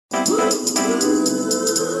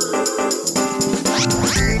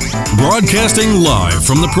Broadcasting live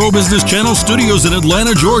from the Pro Business Channel studios in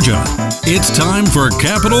Atlanta, Georgia. It's time for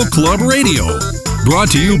Capital Club Radio.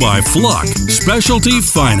 Brought to you by Flock Specialty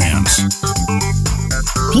Finance.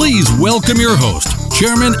 Please welcome your host,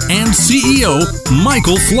 Chairman and CEO,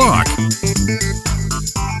 Michael Flock.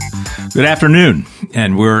 Good afternoon,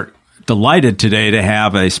 and we're delighted today to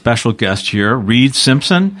have a special guest here, Reid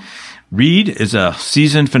Simpson. Reid is a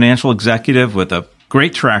seasoned financial executive with a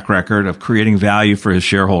great track record of creating value for his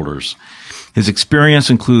shareholders. His experience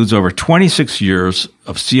includes over 26 years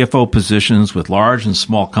of CFO positions with large and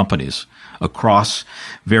small companies across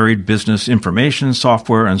varied business information,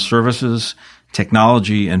 software and services,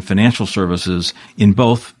 technology and financial services in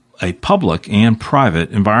both a public and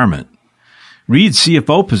private environment. Reid's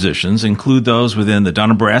CFO positions include those within the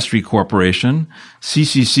Dun Bradstreet Corporation,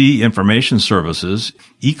 CCC Information Services,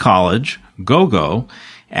 eCollege, Gogo,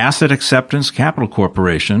 Asset Acceptance Capital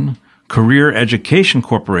Corporation, Career Education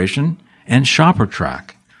Corporation, and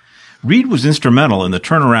ShopperTrak. Reid was instrumental in the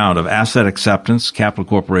turnaround of Asset Acceptance Capital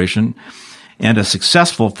Corporation and a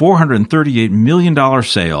successful $438 million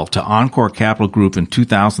sale to Encore Capital Group in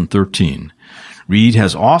 2013. Reid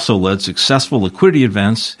has also led successful liquidity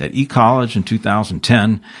events at eCollege in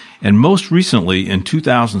 2010 and most recently in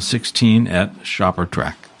 2016 at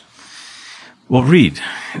ShopperTrak. Well, Reid,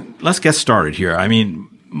 let's get started here. I mean,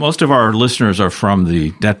 most of our listeners are from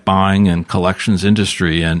the debt buying and collections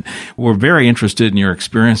industry, and we're very interested in your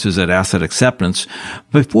experiences at Asset Acceptance.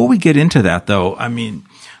 Before we get into that, though, I mean,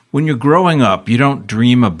 when you're growing up, you don't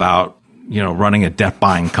dream about running a debt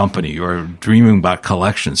buying company or dreaming about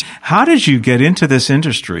collections. How did you get into this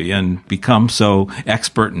industry and become so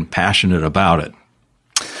expert and passionate about it?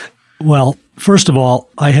 Well, first of all,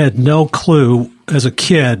 I had no clue as a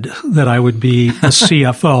kid that I would be a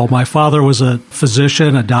CFO. My father was a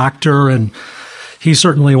physician, a doctor, and he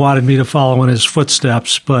certainly wanted me to follow in his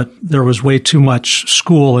footsteps, but there was way too much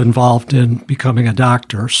school involved in becoming a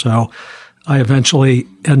doctor. So I eventually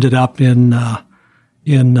ended up in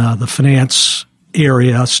the finance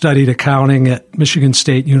area, studied accounting at Michigan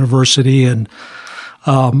State University, and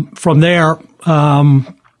from there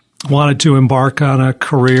wanted to embark on a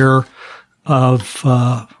career of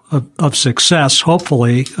success,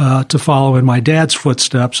 hopefully to follow in my dad's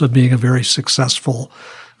footsteps of being a very successful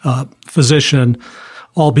physician,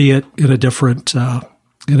 albeit in a different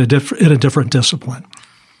discipline.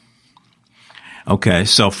 Okay,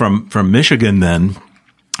 so from Michigan then,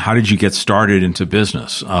 how did you get started into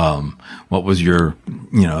business? What was your,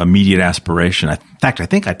 immediate aspiration? In fact, I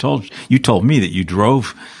think you told me that you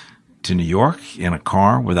drove to New York in a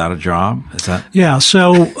car without a job. Is that? Yeah.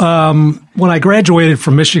 So, when I graduated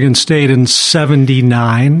from Michigan State in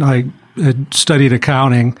 1979, I had studied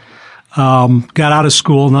accounting, got out of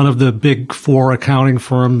school. None of the big four accounting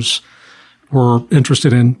firms were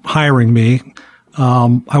interested in hiring me.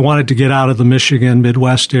 I wanted to get out of the Michigan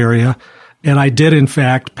Midwest area. And I did, in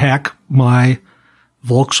fact, pack my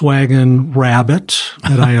Volkswagen Rabbit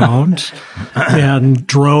that I owned and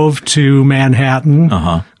drove to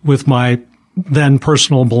Manhattan with my then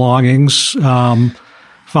personal belongings, found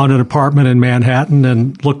an apartment in Manhattan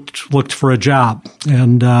and looked for a job,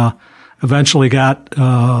 and eventually got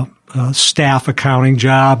a staff accounting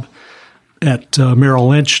job at Merrill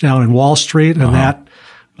Lynch down in Wall Street, and that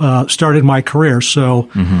started my career. So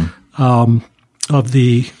of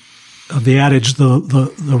the adage,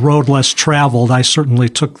 the road less traveled, I certainly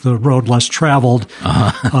took the road less traveled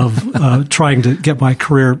of trying to get my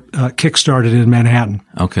career kickstarted in Manhattan.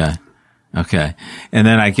 Okay. And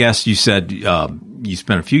then I guess you said you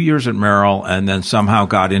spent a few years at Merrill and then somehow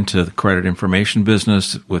got into the credit information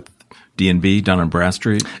business with D&B, Dun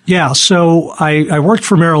Bradstreet? Yeah, so I worked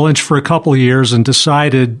for Merrill Lynch for a couple of years and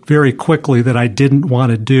decided very quickly that I didn't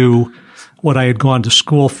want to do what I had gone to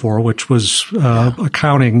school for, which was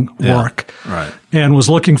accounting work, right. And was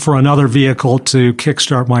looking for another vehicle to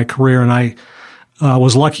kickstart my career. And I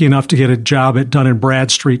was lucky enough to get a job at Dun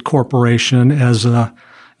Bradstreet Corporation as a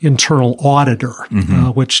internal auditor,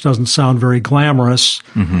 which doesn't sound very glamorous,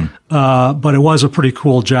 but it was a pretty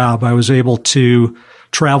cool job. I was able to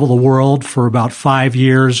travel the world for about 5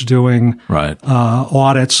 years doing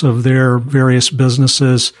audits of their various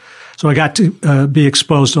businesses. So I got to be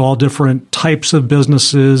exposed to all different types of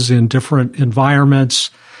businesses in different environments,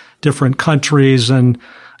 different countries. And,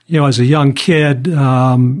 as a young kid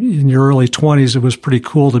in your early 20s, it was pretty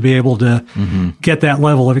cool to be able to get that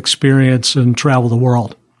level of experience and travel the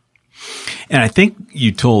world. And I think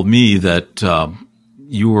you told me that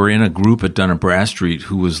you were in a group at Dun Bradstreet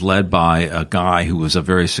who was led by a guy who was a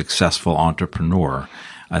very successful entrepreneur.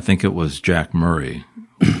 I think it was Jack Murray.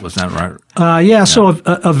 Was that right? Yeah. So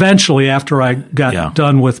eventually, after I got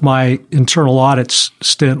done with my internal audit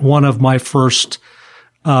stint, one of my first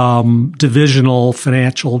divisional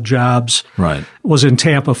financial jobs was in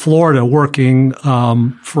Tampa, Florida, working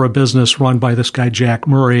for a business run by this guy, Jack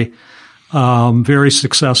Murray, very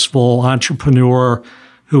successful entrepreneur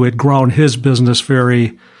who had grown his business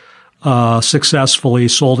very successfully,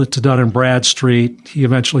 sold it to Dun Bradstreet. He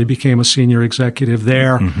eventually became a senior executive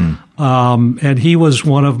there. And he was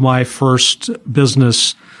one of my first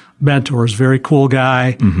business mentors. Very cool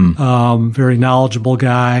guy, very knowledgeable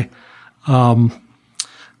guy,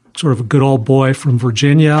 sort of a good old boy from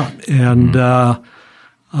Virginia. And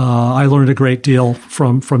I learned a great deal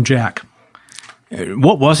from Jack.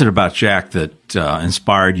 What was it about Jack that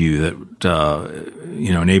inspired you, that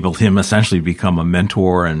enabled him essentially to become a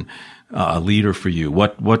mentor and a leader for you?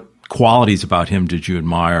 What qualities about him did you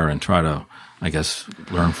admire and try to, I guess,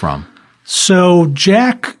 learn from? So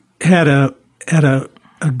Jack had a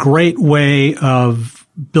great way of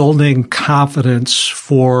building confidence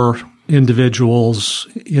for individuals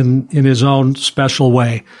in his own special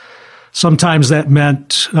way. Sometimes that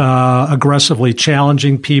meant aggressively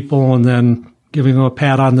challenging people and then giving them a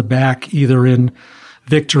pat on the back, either in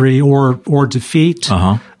victory or defeat.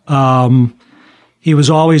 He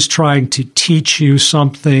was always trying to teach you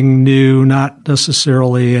something new, not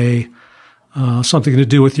necessarily something to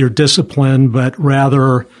do with your discipline, but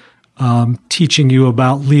rather teaching you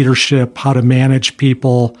about leadership, how to manage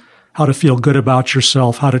people, how to feel good about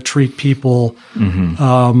yourself, how to treat people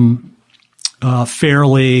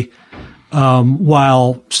fairly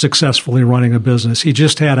while successfully running a business. He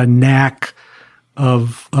just had a knack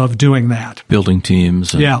of doing that. Building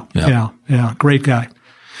teams. Yeah. Great guy.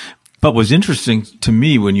 But what's interesting to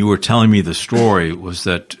me when you were telling me the story was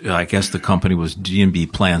that I guess the company was D&B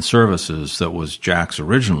Plan Services that was Jack's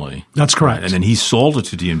originally. That's correct. Right? And then he sold it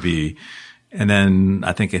to D&B, and then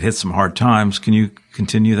I think it hit some hard times. Can you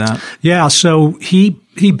continue that? Yeah. So he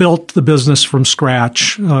built the business from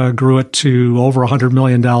scratch, grew it to over $100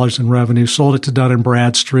 million in revenue, sold it to Dun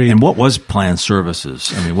Bradstreet. And what was Plan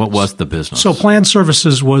Services? I mean, what was the business? So Plan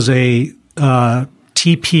Services was a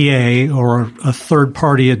TPA, or a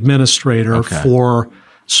third-party administrator for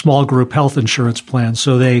small group health insurance plans.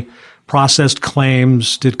 So they processed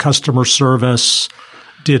claims, did customer service,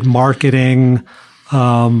 did marketing,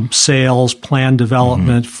 sales, plan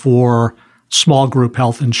development for small group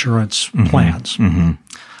health insurance plans,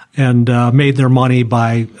 and made their money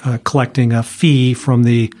by collecting a fee from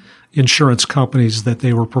the insurance companies that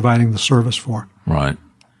they were providing the service for. Right.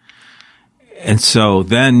 And so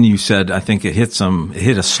then you said, I think it hit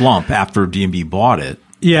a slump after D&B bought it.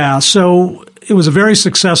 Yeah. So it was a very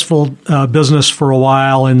successful business for a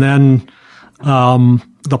while, and then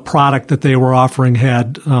the product that they were offering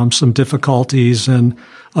had some difficulties, and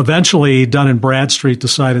eventually Dun Bradstreet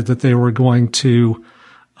decided that they were going to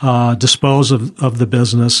dispose of the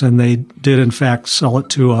business, and they did in fact sell it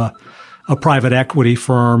to a private equity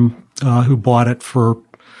firm who bought it for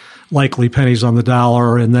likely pennies on the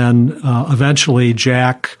dollar. And then eventually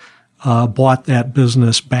Jack bought that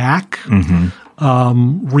business back,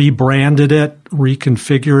 rebranded it,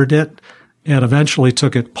 reconfigured it, and eventually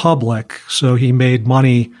took it public. So he made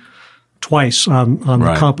money twice on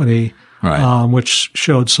the company, which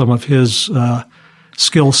showed some of his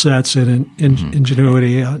skill sets and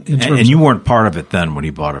ingenuity. And you weren't part of it then when he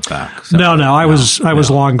bought it back? So. No. I was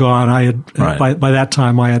long gone. I had by that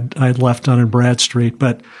time I had left Dun Bradstreet,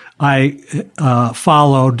 but I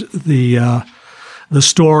followed the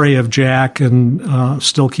story of Jack and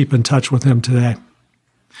still keep in touch with him today.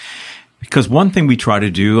 Because one thing we try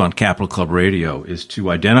to do on Capital Club Radio is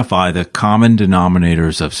to identify the common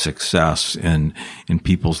denominators of success in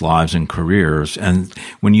people's lives and careers. And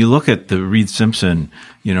when you look at the Reid Simpson,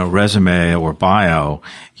 resume or bio,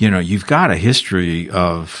 you've got a history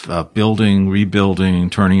of building,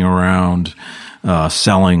 rebuilding, turning around,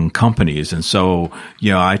 selling companies. And so,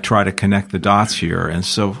 I try to connect the dots here. And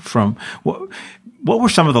so what were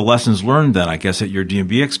some of the lessons learned then, I guess, at your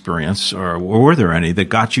D&B experience, or were there any that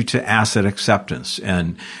got you to asset acceptance?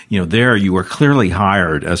 And, there you were clearly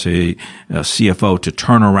hired as a CFO to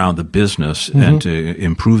turn around the business and to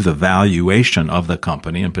improve the valuation of the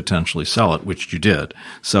company and potentially sell it, which you did.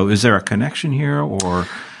 So is there a connection here, or?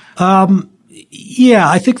 Yeah,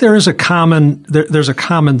 I think there is there's a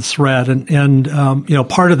common thread. And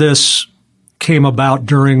part of this came about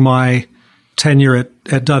during my tenure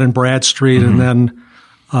at Dun Bradstreet, and then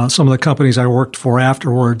some of the companies I worked for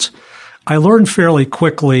afterwards. I learned fairly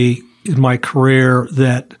quickly in my career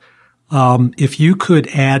that if you could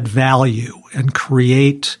add value and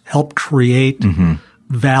help create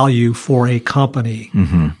value for a company,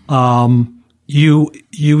 you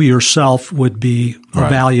yourself would be a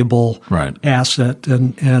valuable asset,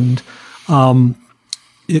 and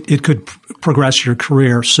it could progress your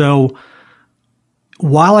career. So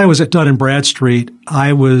while I was at Dun Bradstreet,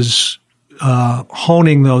 I was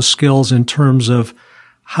honing those skills in terms of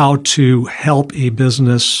how to help a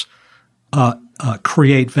business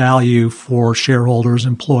create value for shareholders,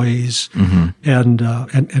 employees,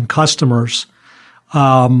 and customers.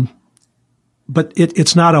 But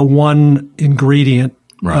it's not a one ingredient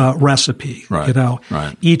recipe.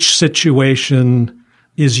 Each situation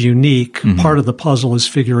is unique. Part of the puzzle is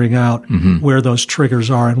figuring out where those triggers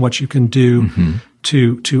are and what you can do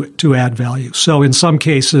to add value. So in some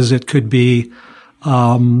cases, it could be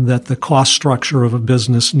that the cost structure of a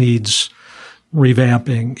business needs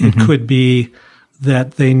revamping. It could be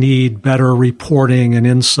that they need better reporting and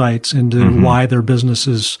insights into why their business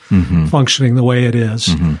is functioning the way it is.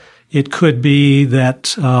 It could be that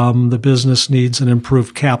the business needs an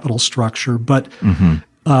improved capital structure. But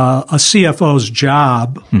a CFO's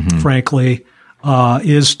job, frankly,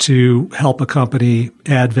 is to help a company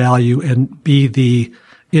add value and be the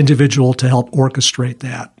individual to help orchestrate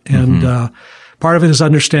that. And part of it is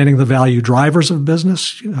understanding the value drivers of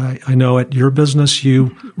business. I know at your business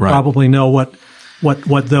you probably know what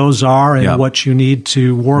those are and what you need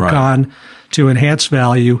to work on to enhance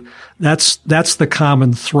value. That's the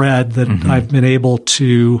common thread that I've been able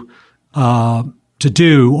to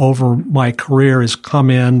do over my career, is come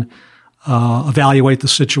in, evaluate the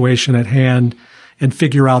situation at hand, and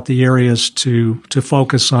figure out the areas to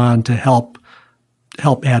focus on to help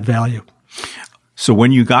add value. So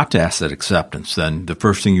when you got to asset acceptance, then the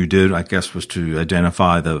first thing you did, I guess, was to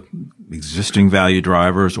identify the existing value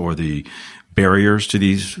drivers or the barriers to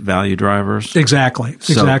these value drivers? Exactly.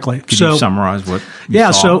 Could you summarize what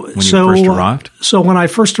you saw when you first arrived? So when I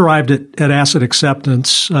first arrived at asset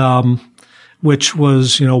acceptance, which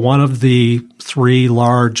was, one of the three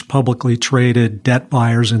large publicly traded debt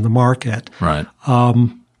buyers in the market.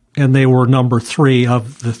 And they were number 3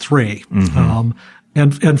 of the 3.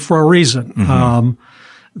 And for a reason.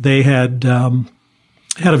 They had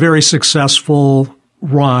a very successful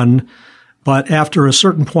run, but after a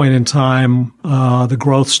certain point in time, the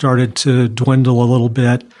growth started to dwindle a little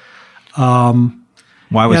bit.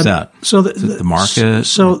 Why was that? So the market,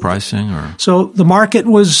 the pricing, or so the market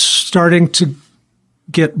was starting to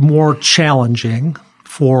get more challenging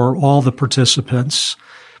for all the participants.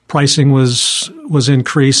 Pricing was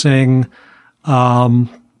increasing.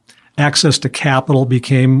 Access to capital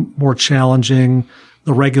became more challenging.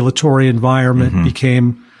 The regulatory environment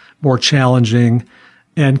became more challenging.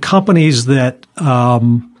 And companies that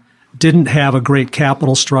didn't have a great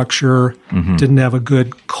capital structure, didn't have a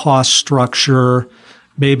good cost structure,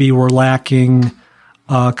 maybe were lacking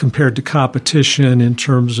compared to competition in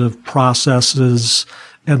terms of processes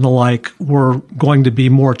and the like, were going to be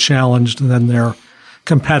more challenged than their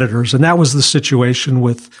competitors. And that was the situation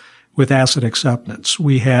with asset acceptance.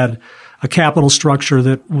 We had a capital structure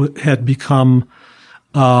that had become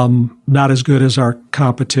not as good as our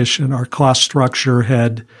competition. Our cost structure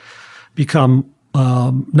had become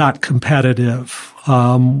not competitive.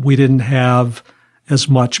 We didn't have as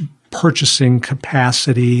much purchasing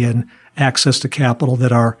capacity and access to capital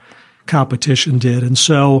that our competition did. And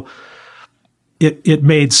so it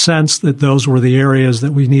made sense that those were the areas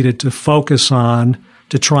that we needed to focus on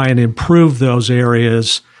to try and improve those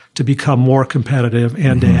areas to become more competitive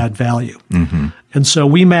and to add value. And so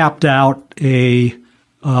we mapped out a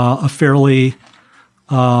fairly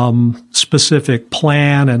specific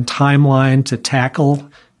plan and timeline to tackle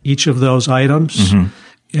each of those items.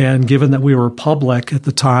 And given that we were public at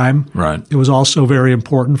the time, it was also very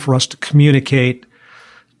important for us to communicate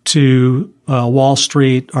to Wall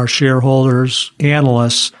Street, our shareholders,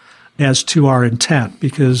 analysts, as to our intent,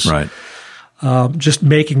 because just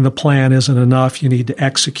making the plan isn't enough. You need to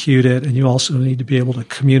execute it, and you also need to be able to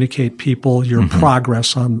communicate people your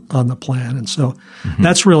progress on the plan. And so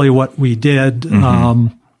that's really what we did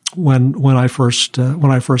when I first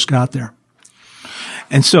got there.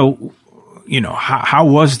 And so, how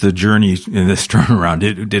was the journey in this turnaround?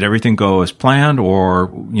 Did everything go as planned, or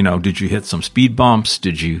did you hit some speed bumps?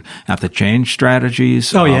 Did you have to change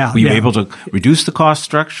strategies? Oh yeah. Were you able to reduce the cost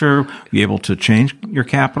structure? Were you able to change your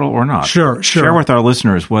capital or not? Sure. Share with our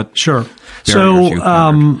listeners what. Sure. So,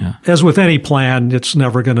 as with any plan, it's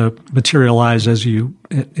never going to materialize as you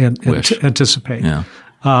anticipate.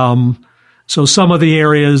 So some of the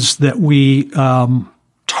areas that we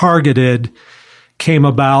targeted came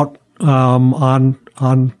about on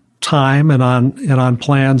time and on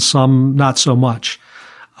plan, some not so much.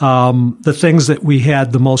 The things that we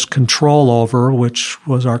had the most control over, which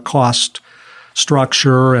was our cost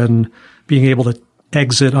structure and being able to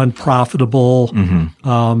exit unprofitable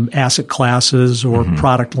asset classes or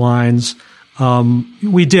product lines,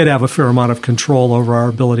 we did have a fair amount of control over our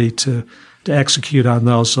ability to execute on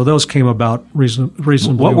those. So those came about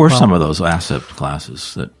reasonably. What were some of those asset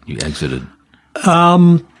classes that you exited?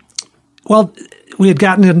 Well, we had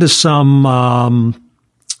gotten into some.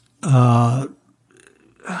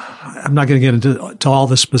 I'm not going to get into all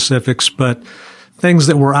the specifics, but things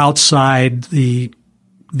that were outside the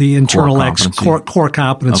internal core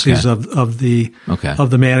competencies of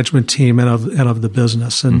the management team and of the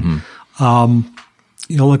business. And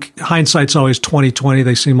look, hindsight's always 20/20.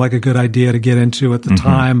 They seem like a good idea to get into at the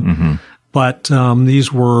time, but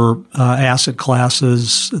these were asset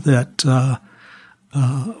classes that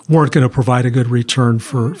weren't going to provide a good return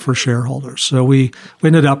for shareholders. So we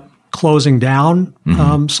ended up closing down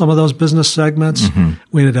some of those business segments.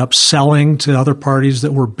 We ended up selling to other parties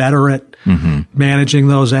that were better at managing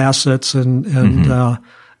those assets, and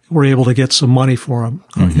were able to get some money for them,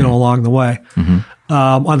 along the way.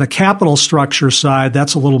 On the capital structure side,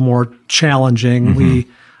 that's a little more challenging.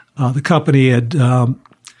 The company had done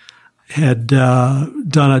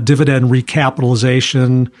a dividend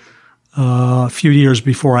recapitalization a few years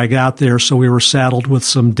before I got there, so we were saddled with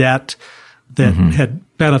some debt that had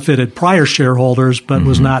benefited prior shareholders, but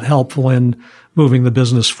was not helpful in moving the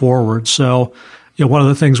business forward. So, one of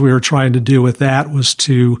the things we were trying to do with that was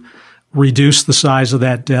to reduce the size of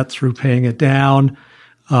that debt through paying it down,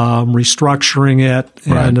 restructuring it,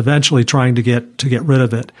 and eventually trying to get rid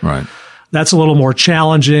of it. Right. That's a little more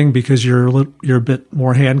challenging because you're a bit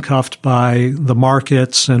more handcuffed by the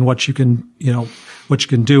markets and what you can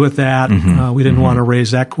do with that. We didn't want to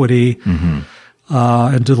raise equity.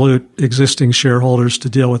 And dilute existing shareholders to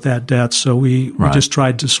deal with that debt. So we just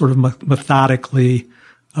tried to sort of methodically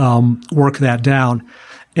work that down.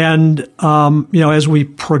 And, as we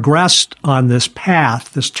progressed on this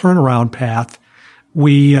path, this turnaround path,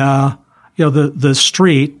 we, the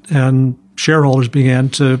street and shareholders began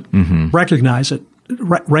to recognize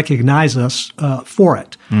us for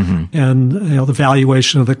it. And, the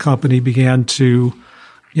valuation of the company began to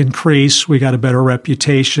increase. We got a better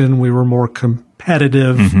reputation. We were more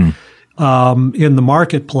competitive in the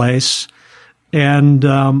marketplace, and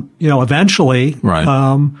eventually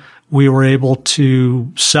we were able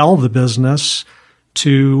to sell the business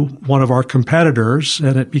to one of our competitors,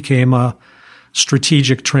 and it became a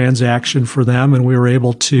strategic transaction for them, and we were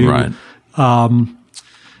able to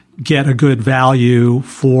get a good value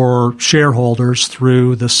for shareholders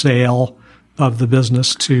through the sale of the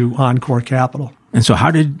business to Encore Capital. And so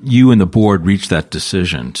how did you and the board reach that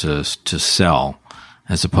decision to sell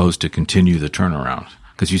as opposed to continue the turnaround?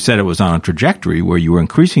 Because you said it was on a trajectory where you were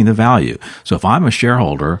increasing the value. So if I'm a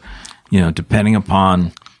shareholder, depending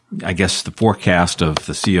upon, I guess, the forecast of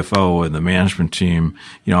the CFO and the management team,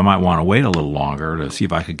 I might want to wait a little longer to see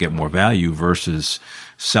if I could get more value versus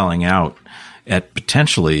selling out at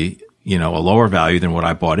potentially, a lower value than what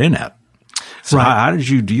I bought in at. So how did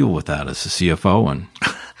you deal with that as a CFO? And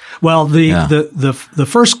well, the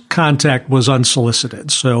first contact was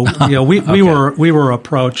unsolicited. So we were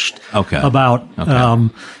approached about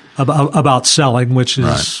selling, which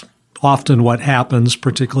is often what happens,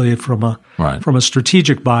 particularly from a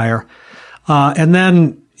strategic buyer. And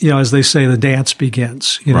then as they say, the dance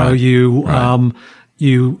begins. You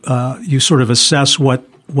sort of assess what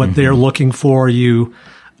they're looking for. You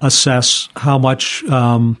assess how much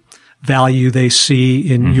value they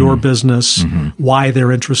see in your business, why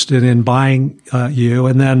they're interested in buying you,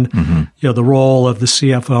 and then the role of the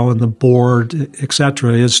CFO and the board, et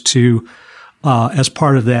cetera, is to, as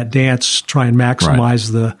part of that dance, try and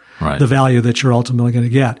maximize the value that you're ultimately going to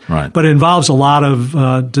get. But it involves a lot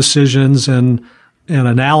of decisions and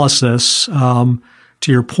analysis. To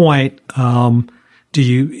your point,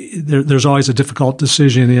 there's always a difficult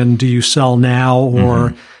decision in, do you sell now,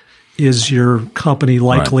 or is your company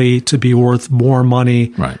likely to be worth more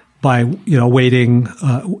money by waiting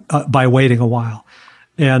a while?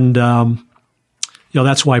 And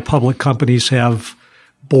that's why public companies have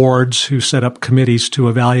boards who set up committees to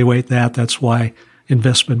evaluate that. That's why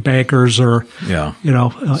investment bankers are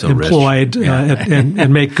employed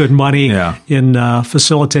and make good money in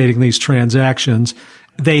facilitating these transactions.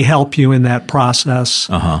 They help you in that process,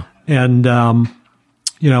 and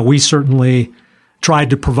we certainly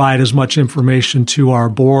tried to provide as much information to our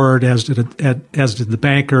board as did the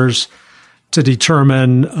bankers to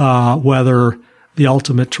determine whether the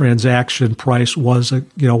ultimate transaction price was a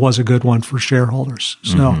good one for shareholders.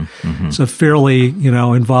 So it's a fairly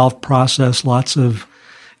involved process, lots of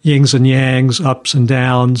yings and yangs, ups and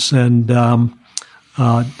downs, and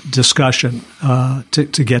discussion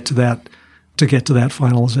to get to that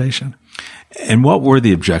finalization. And what were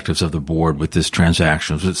the objectives of the board with this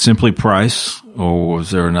transaction? Was it simply price, or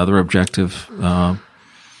was there another objective?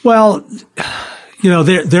 Well,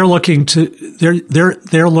 they're looking to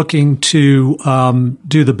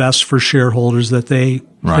do the best for shareholders that they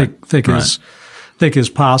think is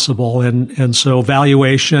possible, and so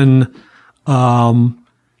valuation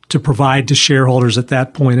to provide to shareholders at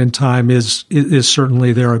that point in time is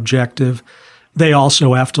certainly their objective. They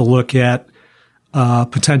also have to look at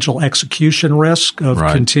potential execution risk of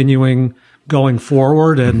continuing going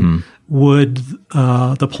forward, and would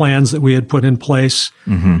the plans that we had put in place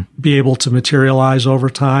be able to materialize over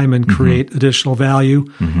time and create additional value,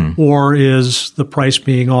 or is the price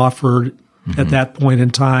being offered at that point in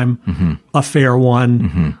time a fair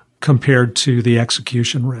one compared to the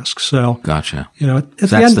execution risk? So, gotcha.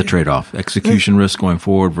 That's the trade-off: execution risk going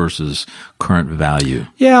forward versus current value.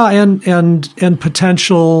 Yeah, and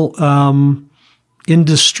potential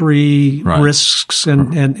industry risks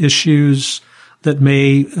and issues that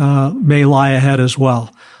may lie ahead as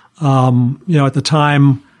well. At the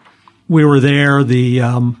time we were there,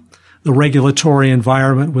 the regulatory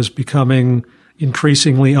environment was becoming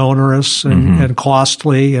increasingly onerous and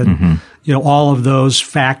costly, and all of those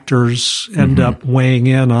factors end up weighing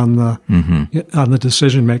in on the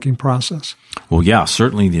decision-making process. Well, yeah,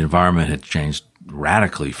 certainly the environment had changed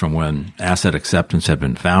radically from when asset acceptance had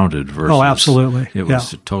been founded versus absolutely. It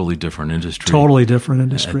was a totally different industry. Totally different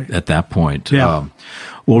industry. At that point. Yeah.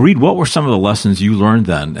 Well, Reid, what were some of the lessons you learned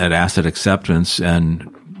then at asset acceptance,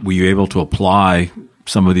 and were you able to apply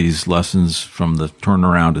some of these lessons from the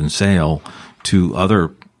turnaround and sale to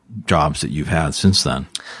other jobs that you've had since then?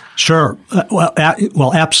 Sure.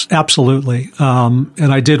 Absolutely.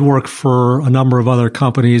 And I did work for a number of other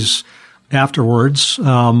companies afterwards.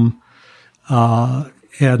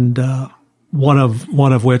 And one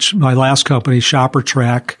of which, my last company,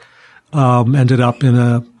 ShopperTrak, ended up in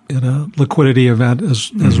a liquidity event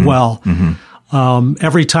as well.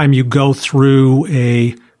 Every time you go through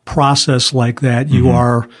a process like that, you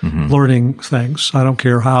are learning things. I don't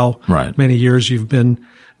care how many years you've been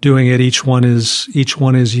doing it. Each one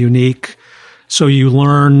is unique. So you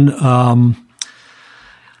learn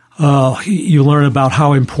about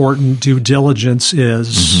how important due diligence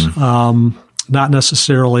is, not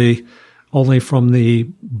necessarily only from the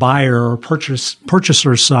buyer or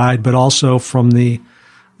purchaser side, but also from the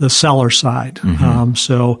seller side.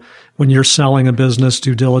 So when you're selling a business,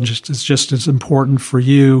 due diligence is just as important for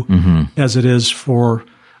you as it is for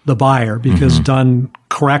the buyer, because done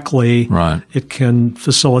correctly, it can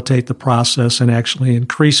facilitate the process and actually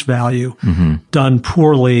increase value. Done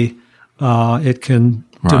poorly, it can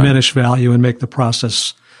diminish value and make the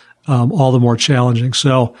process all the more challenging.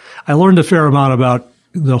 So I learned a fair amount about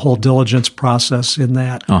the whole diligence process in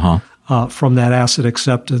that from that asset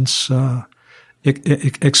acceptance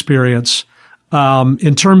experience.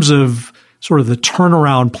 In terms of sort of the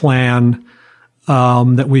turnaround plan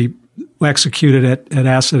that we executed at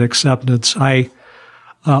asset acceptance, I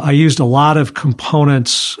used a lot of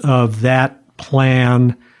components of that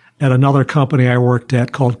plan at another company I worked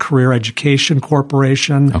at called Encore Education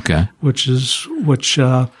Corporation, which is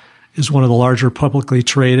one of the larger publicly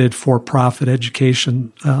traded for-profit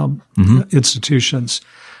education institutions.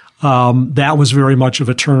 That was very much of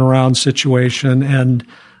a turnaround situation, and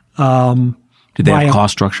did they have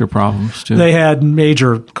cost structure problems too? They had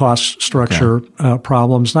major cost structure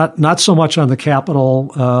problems. Not so much on the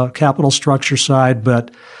capital structure side,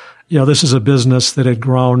 but this is a business that had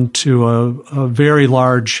grown to a very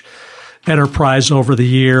large enterprise over the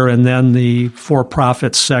year, and then the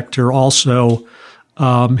for-profit sector also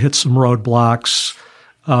hit some roadblocks.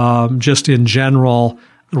 Just in general,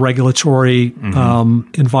 the regulatory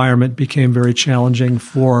environment became very challenging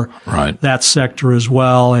for that sector as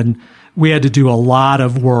well, and we had to do a lot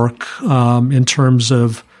of work in terms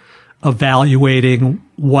of evaluating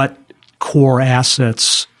what core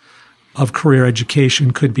assets of career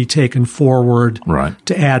education could be taken forward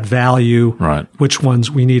to add value, which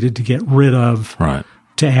ones we needed to get rid of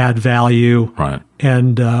to add value,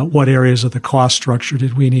 and what areas of the cost structure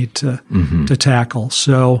did we need to tackle.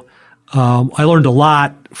 So I learned a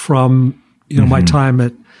lot from my time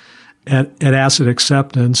at asset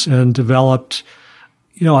acceptance, and developed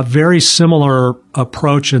a very similar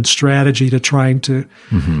approach and strategy to trying to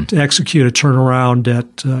execute a turnaround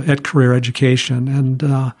at career education, and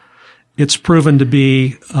it's proven to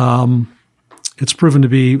be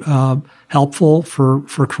helpful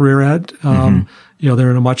for career ed.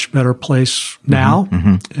 They're in a much better place now,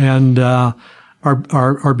 and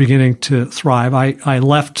are beginning to thrive. I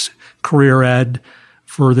left career ed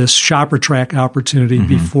for this ShopperTrak opportunity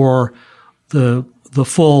before the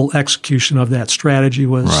full execution of that strategy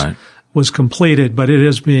was completed, but it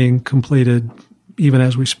is being completed even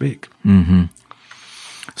as we speak. Mm-hmm.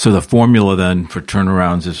 So the formula then for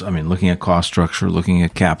turnarounds is, looking at cost structure, looking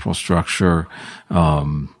at capital structure,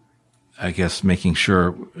 I guess making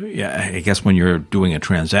sure, when you're doing a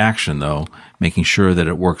transaction though, making sure that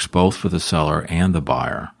it works both for the seller and the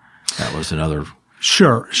buyer. That was another.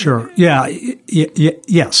 Sure. Yeah.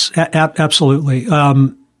 Yes, absolutely.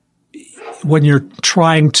 When you're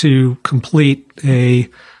trying to complete a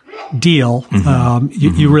deal,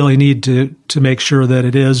 you really need to make sure that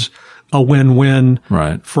it is a win-win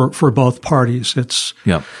for both parties. It's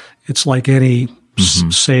like any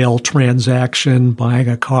sale transaction, buying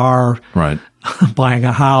a car, buying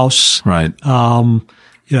a house. No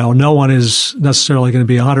one is necessarily going to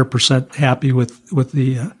be 100% happy with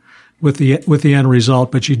the end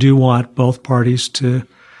result, but you do want both parties to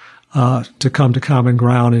come to common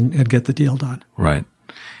ground and get the deal done. Right.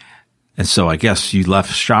 And so I guess you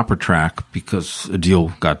left ShopperTrak because a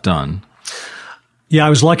deal got done. Yeah, I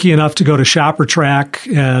was lucky enough to go to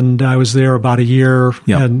ShopperTrak, and I was there about a year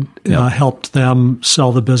and helped them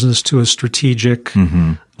sell the business to a strategic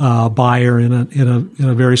buyer in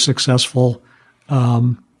a very successful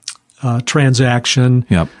transaction.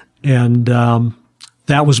 Yep. And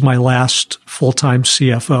that was my last full-time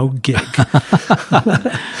CFO gig.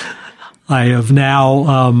 I have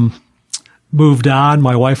now moved on.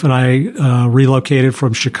 My wife and I relocated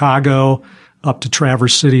from Chicago up to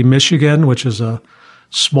Traverse City, Michigan, which is a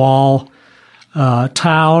small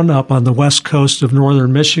town up on the west coast of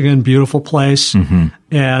northern Michigan, beautiful place.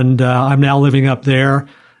 And I'm now living up there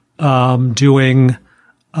doing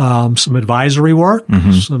some advisory work,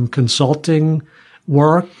 some consulting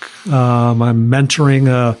work. I'm mentoring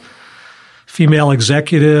a female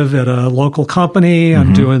executive at a local company.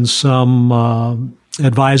 I'm doing some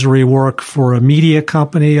advisory work for a media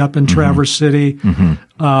company up in Traverse City.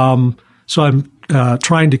 So I'm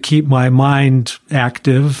trying to keep my mind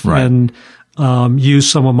active and use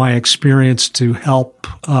some of my experience to help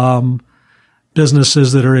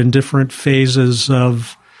businesses that are in different phases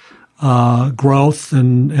of growth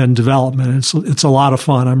and development. It's a lot of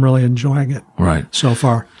fun. I'm really enjoying it so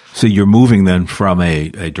far. So you're moving then from a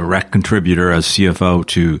direct contributor as CFO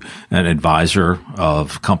to an advisor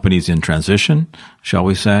of companies in transition, shall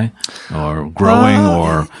we say, or growing,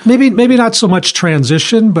 or maybe not so much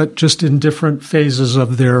transition, but just in different phases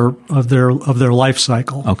of their life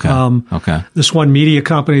cycle. Okay. This one media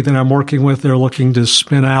company that I'm working with, they're looking to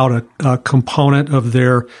spin out a component of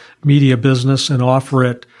their media business and offer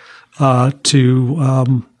it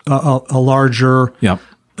to a larger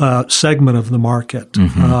segment of the market.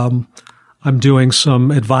 I'm doing some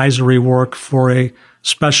advisory work for a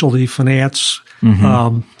specialty finance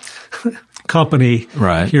company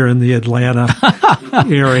here in the Atlanta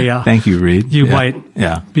area. Thank you, Reid. You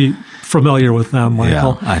might be familiar with them,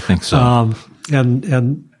 Michael. Yeah, I think so.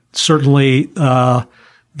 And certainly the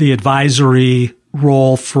advisory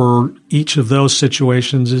role for each of those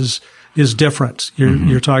situations is different.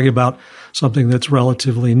 You're talking about something that's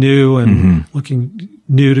relatively new and looking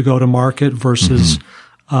new to go to market versus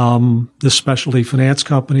this specialty finance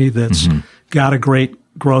company that's got a great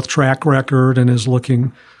growth track record and is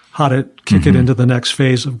looking how to kick it into the next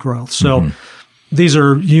phase of growth. So these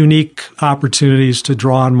are unique opportunities to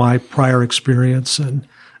draw on my prior experience and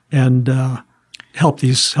help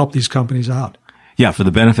these companies out. Yeah, for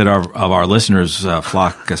the benefit of our listeners,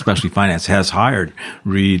 Flock, especially finance, has hired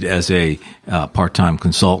Reid as a part-time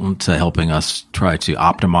consultant helping us try to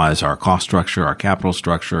optimize our cost structure, our capital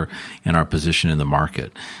structure, and our position in the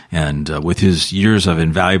market. And with his years of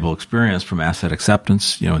invaluable experience from asset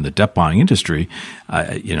acceptance, in the debt buying industry,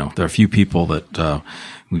 there are a few people that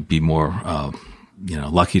we'd be more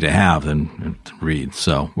lucky to have than Reid.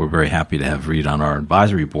 So we're very happy to have Reid on our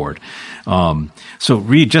advisory board. So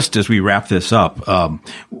Reid, just as we wrap this up,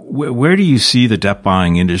 where do you see the debt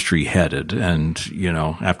buying industry headed? And,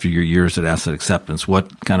 after your years at Asset Acceptance,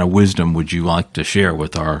 what kind of wisdom would you like to share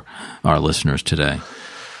with our listeners today?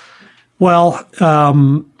 Well,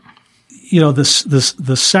 the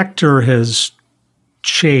sector has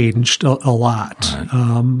changed a lot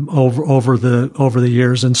over the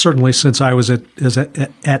years, and certainly since I was at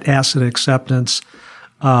Asset Acceptance,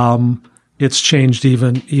 it's changed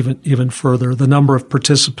even further. The number of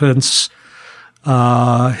participants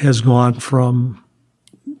has gone from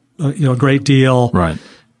a great deal,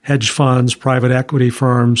 hedge funds, private equity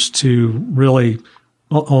firms, to really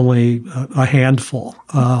only a handful.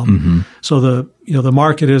 So the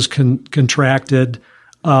market is contracted.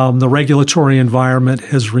 The regulatory environment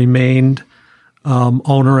has remained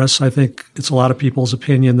onerous. I think it's a lot of people's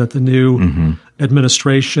opinion that the new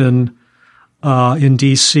administration in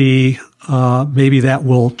D.C. Maybe that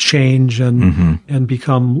will change and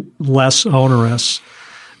become less onerous.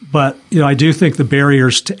 But I do think the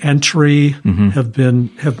barriers to entry have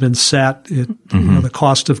been set. The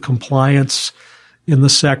cost of compliance in the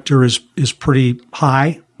sector is pretty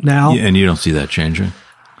high now. Yeah, and you don't see that changing?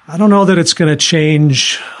 I don't know that it's going to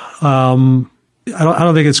change. I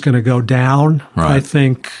don't think it's going to go down. Right. I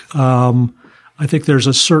think there's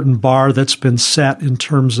a certain bar that's been set in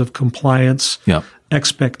terms of compliance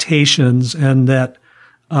expectations, and that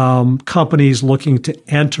companies looking to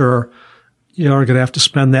enter, are going to have to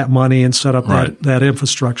spend that money and set up that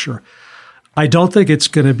infrastructure. I don't think it's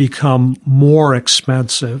going to become more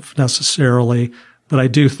expensive necessarily, but I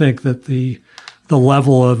do think that the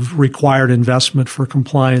level of required investment for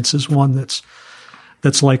compliance is one that's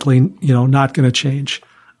likely not going to change.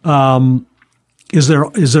 Is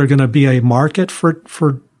there going to be a market for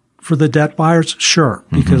the debt buyers? Sure,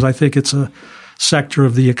 because I think it's a sector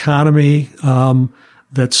of the economy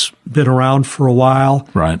that's been around for a while.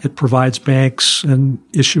 Right. It provides banks and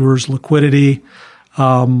issuers liquidity.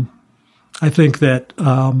 I think that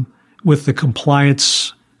with the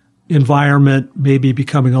compliance environment maybe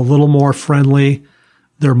becoming a little more friendly,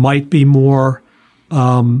 there might be more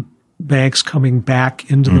banks coming back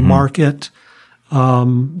into the market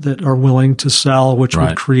that are willing to sell, which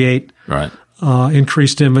would create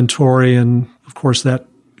increased inventory, and of course that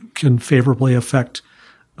can favorably affect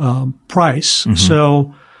price.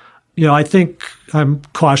 So, I think I'm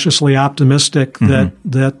cautiously optimistic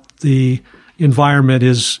that the environment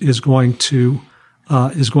is going to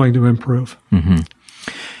improve.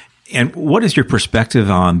 And what is your perspective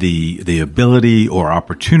on the ability or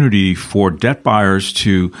opportunity for debt buyers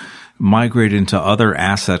to migrate into other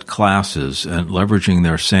asset classes and leveraging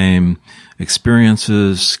their same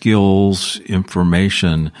experiences, skills,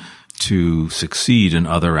 information to succeed in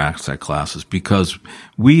other asset classes? Because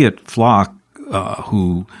we at Flock,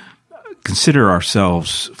 who consider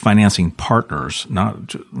ourselves financing partners,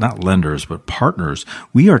 not lenders, but partners,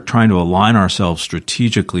 we are trying to align ourselves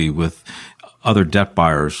strategically with other debt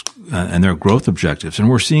buyers and their growth objectives. And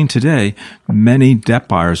we're seeing today many debt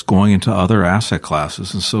buyers going into other asset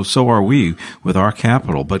classes. And so are we with our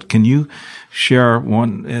capital. But can you share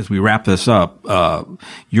one, as we wrap this up,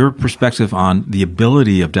 your perspective on the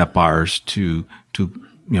ability of debt buyers to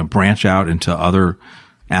branch out into other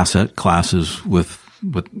asset classes with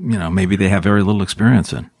maybe they have very little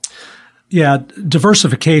experience in? Yeah,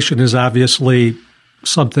 diversification is obviously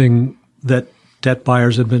something that debt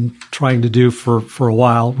buyers have been trying to do for a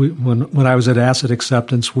while. When I was at Asset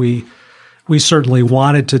Acceptance, we certainly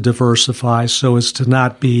wanted to diversify so as to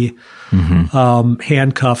not be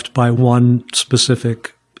handcuffed by one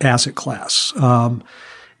specific asset class.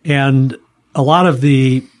 And a lot of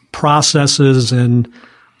the processes and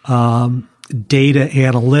data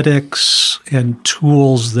analytics and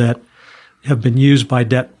tools that have been used by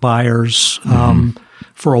debt buyers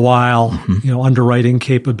for a while, underwriting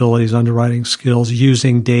capabilities, underwriting skills,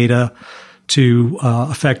 using data to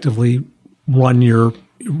effectively run your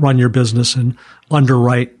business and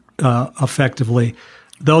underwrite effectively.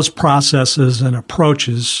 Those processes and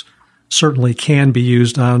approaches certainly can be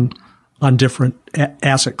used on different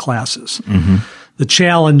asset classes. The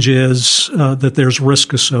challenge is that there's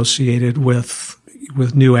risk associated with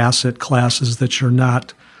new asset classes that you're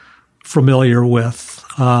not familiar with.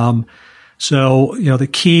 So, the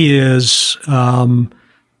key is to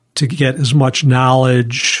get as much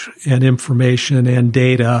knowledge and information and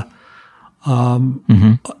data,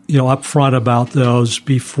 up front about those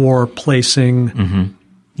before placing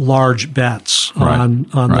large bets on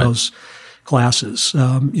those classes.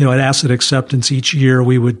 At Asset Acceptance each year,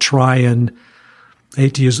 we would try and, I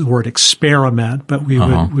hate to use the word experiment, but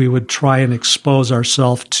we would try and expose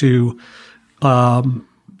ourselves to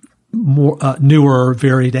more newer,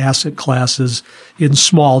 varied asset classes in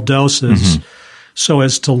small doses, so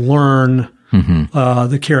as to learn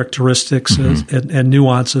the characteristics and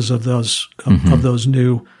nuances of those of those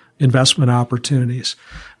new investment opportunities.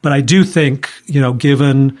 But I do think,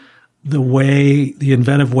 given the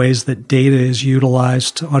inventive ways that data is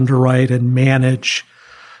utilized to underwrite and manage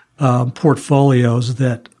portfolios,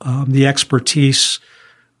 that the expertise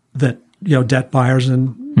that debt buyers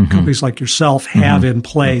and companies like yourself have in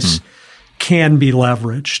place can be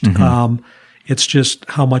leveraged. It's just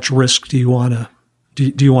how much risk do you want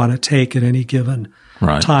do you want to take at any given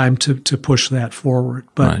time to push that forward.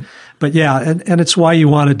 But yeah, and it's why you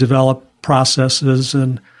want to develop processes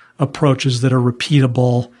and approaches that are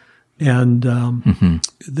repeatable and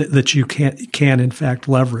that you can in fact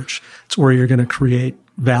leverage. It's where you're going to create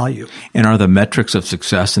value. And are the metrics of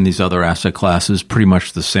success in these other asset classes pretty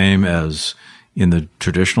much the same as in the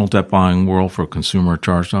traditional debt buying world for consumer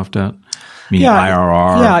charged-off debt? Meaning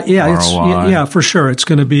IRR, ROI? For sure. It's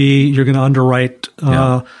going to be, you're going to underwrite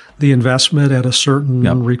the investment at a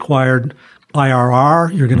certain required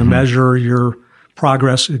IRR. You're going to measure your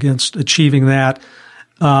progress against achieving that.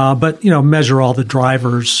 But, measure all the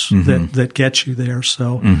drivers that get you there.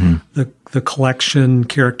 So the collection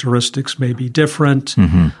characteristics may be different.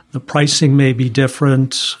 The pricing may be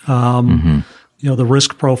different. The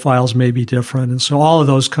risk profiles may be different. And so all of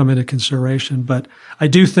those come into consideration. But I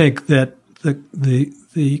do think that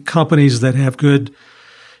the companies that have good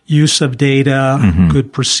use of data,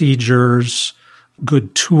 good procedures,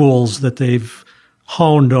 good tools that they've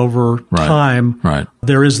honed over time,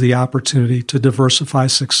 there is the opportunity to diversify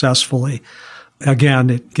successfully. Again,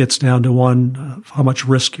 it gets down to how much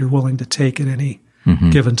risk you're willing to take at any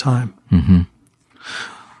given time.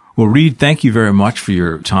 Well, Reid, thank you very much for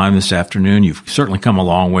your time this afternoon. You've certainly come a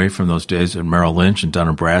long way from those days at Merrill Lynch and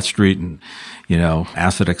Dun Bradstreet and,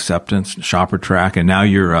 asset acceptance, ShopperTrak, and now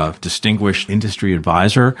you're a distinguished industry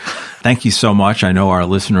advisor. Thank you so much. I know our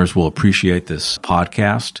listeners will appreciate this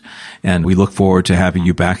podcast, and we look forward to having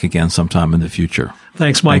you back again sometime in the future.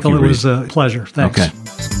 Thanks, Michael. It was a pleasure. Thanks. Okay.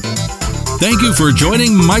 Thank you for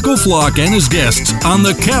joining Michael Flock and his guests on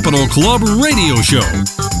the Capital Club Radio Show.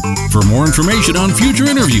 For more information on future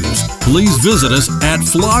interviews, please visit us at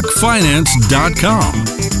flockfinance.com.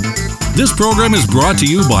 This program is brought to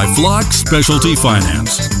you by Flock Specialty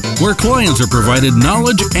Finance, where clients are provided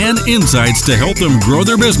knowledge and insights to help them grow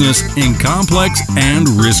their business in complex and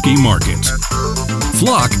risky markets.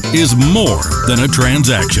 Flock is more than a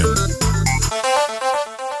transaction.